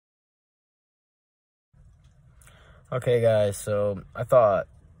Okay guys, so I thought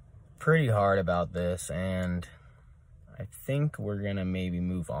pretty hard about this and I think we're gonna maybe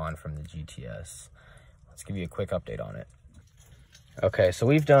move on from the GTS. Let's give you a quick update on it. Okay, so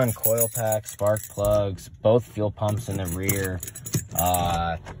we've done coil packs, spark plugs, both fuel pumps in the rear,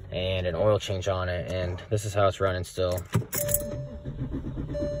 and an oil change on it, and this is how it's running still.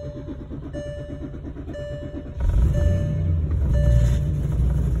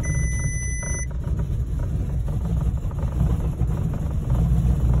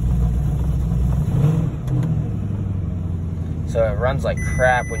 So it runs like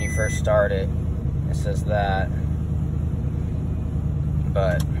crap when you first start it. It says that.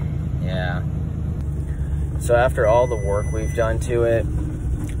 But yeah. So after all the work we've done to it,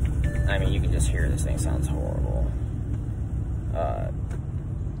 I mean, you can just hear this thing sounds horrible.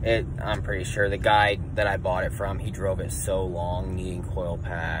 I'm pretty sure the guy that I bought it from, he drove it so long needing coil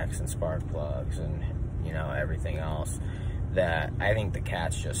packs and spark plugs and, you know, everything else, that I think the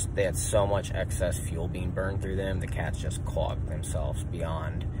cats they had so much excess fuel being burned through them, the cats just clogged themselves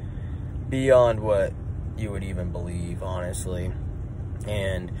beyond what you would even believe, honestly.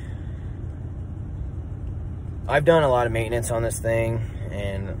 And I've done a lot of maintenance on this thing,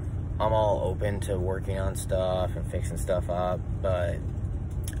 and I'm all open to working on stuff and fixing stuff up, but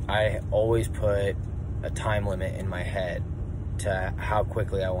I always put a time limit in my head to how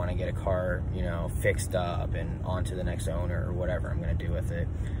quickly I want to get a car, you know, fixed up and onto the next owner or whatever I'm going to do with it.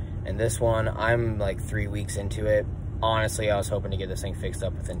 And this one, I'm like 3 weeks into it. Honestly, I was hoping to get this thing fixed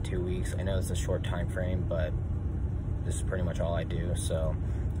up within 2 weeks. I know it's a short time frame, but this is pretty much all I do, so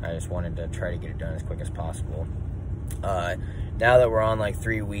I just wanted to try to get it done as quick as possible. Now that we're on like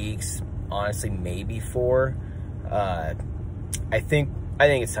 3 weeks, honestly maybe 4, I think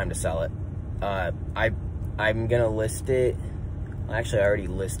it's time to sell it. I'm gonna list it. Actually, I already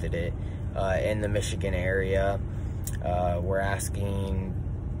listed it in the Michigan area. We're asking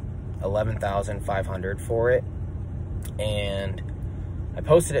 $11,500 for it, and I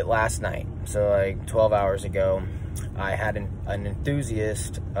posted it last night, so like 12 hours ago. I had an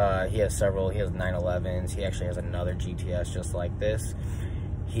enthusiast. He has 911s. He actually has another GTS just like this.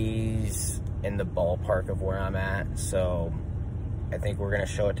 He's in the ballpark of where I'm at, so I think we're gonna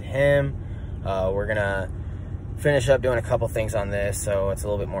show it to him. We're gonna finish up doing a couple things on this so it's a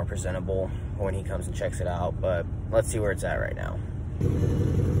little bit more presentable when he comes and checks it out, but let's see where it's at right now.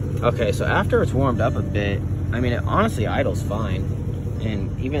 Okay, so after it's warmed up a bit, I mean, it honestly idles fine,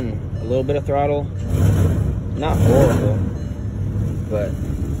 and even a little bit of throttle, not horrible, but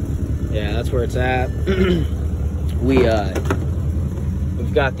yeah, that's where it's at. We've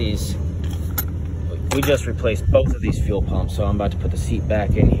got these. We just replaced both of these fuel pumps, so I'm about to put the seat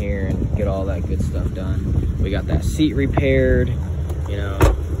back in here and get all that good stuff done. We got that seat repaired, you know,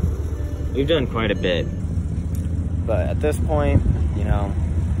 we've done quite a bit. But at this point, you know,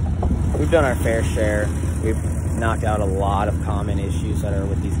 we've done our fair share. We've knocked out a lot of common issues that are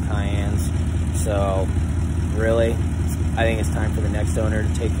with these Cayennes. So really, I think it's time for the next owner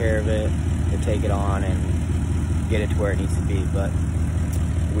to take care of it, to take it on and get it to where it needs to be. But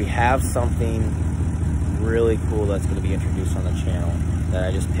we have something really cool that's going to be introduced on the channel that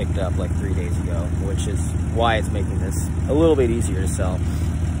I just picked up like 3 days ago, which is why it's making this a little bit easier to sell.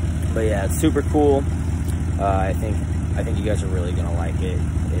 But yeah, it's super cool. I think you guys are really gonna like it.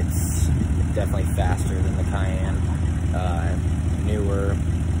 It's definitely faster than the Cayenne, newer.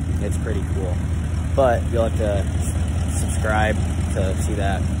 It's pretty cool. But you'll have to subscribe to see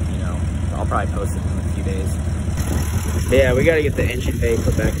that. You know, I'll probably post it in a few days. But yeah, we got to get the engine bay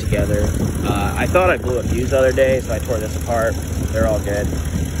put back together. I thought I blew a fuse the other day, so I tore this apart. They're all good.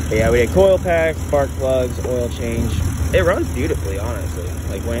 But yeah, we did coil packs, spark plugs, oil change. It runs beautifully, honestly.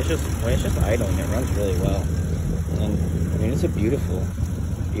 Like when it's just idling, it runs really well. And I mean, it's a beautiful,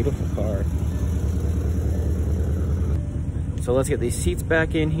 beautiful car. So let's get these seats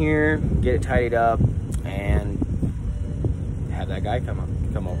back in here, get it tidied up, and have that guy come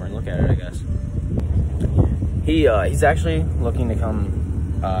over and look at it, I guess. He's actually looking to come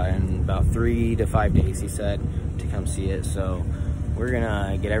in about 3 to 5 days, he said, to come see it. So we're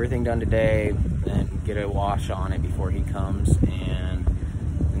gonna get everything done today and get a wash on it before he comes, and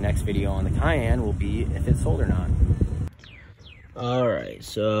the next video on the Cayenne will be if it's sold or not. All right,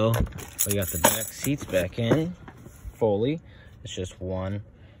 so we got the back seats back in fully. It's just 1,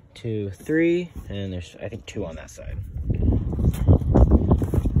 2, 3, and there's, I think, 2 on that side.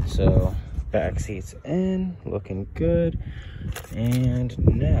 So back seats in, looking good. And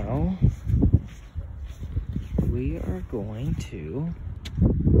now we are going to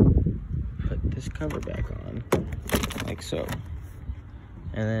put this cover back on, like so.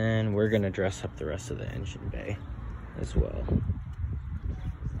 And then we're gonna dress up the rest of the engine bay. as well.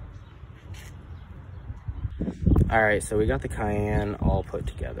 All right, so we got the Cayenne all put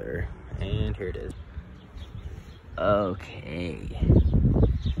together, and here it is. Okay.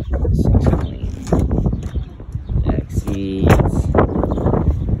 This thing's clean. Back seats.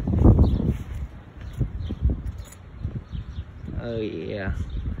 Oh yeah.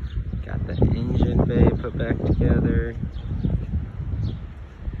 Got the engine bay put back together.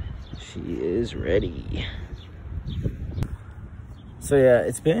 She is ready. So yeah,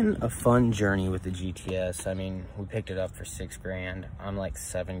 it's been a fun journey with the GTS. I mean, we picked it up for $6 grand. I'm like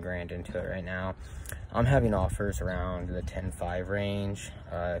 $7 grand into it right now. I'm having offers around the 10.5 range.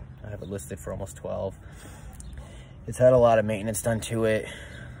 I have it listed for almost 12. It's had a lot of maintenance done to it.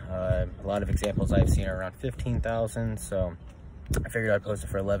 A lot of examples I've seen are around 15,000. So I figured I'd post it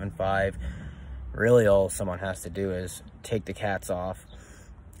for 11.5. Really, all someone has to do is take the cats off,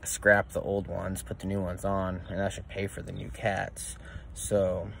 scrap the old ones, put the new ones on, and that should pay for the new cats.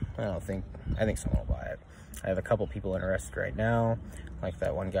 So I think someone will buy it. I have a couple people interested right now, like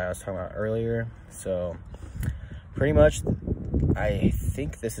that one guy I was talking about earlier. So pretty much, I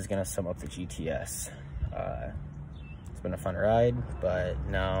think this is gonna sum up the GTS. It's been a fun ride, but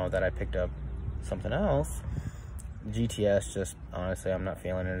now that I picked up something else, GTS, just honestly, I'm not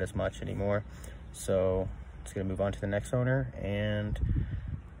feeling it as much anymore. So it's gonna move on to the next owner, and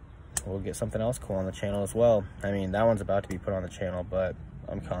we'll get something else cool on the channel as well. I mean, that one's about to be put on the channel, but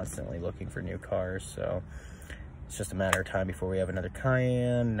I'm constantly looking for new cars, so it's just a matter of time before we have another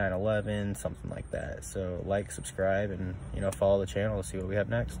Cayenne, 911, something like that. So like, subscribe, and follow the channel to see what we have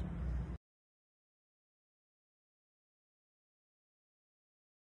next.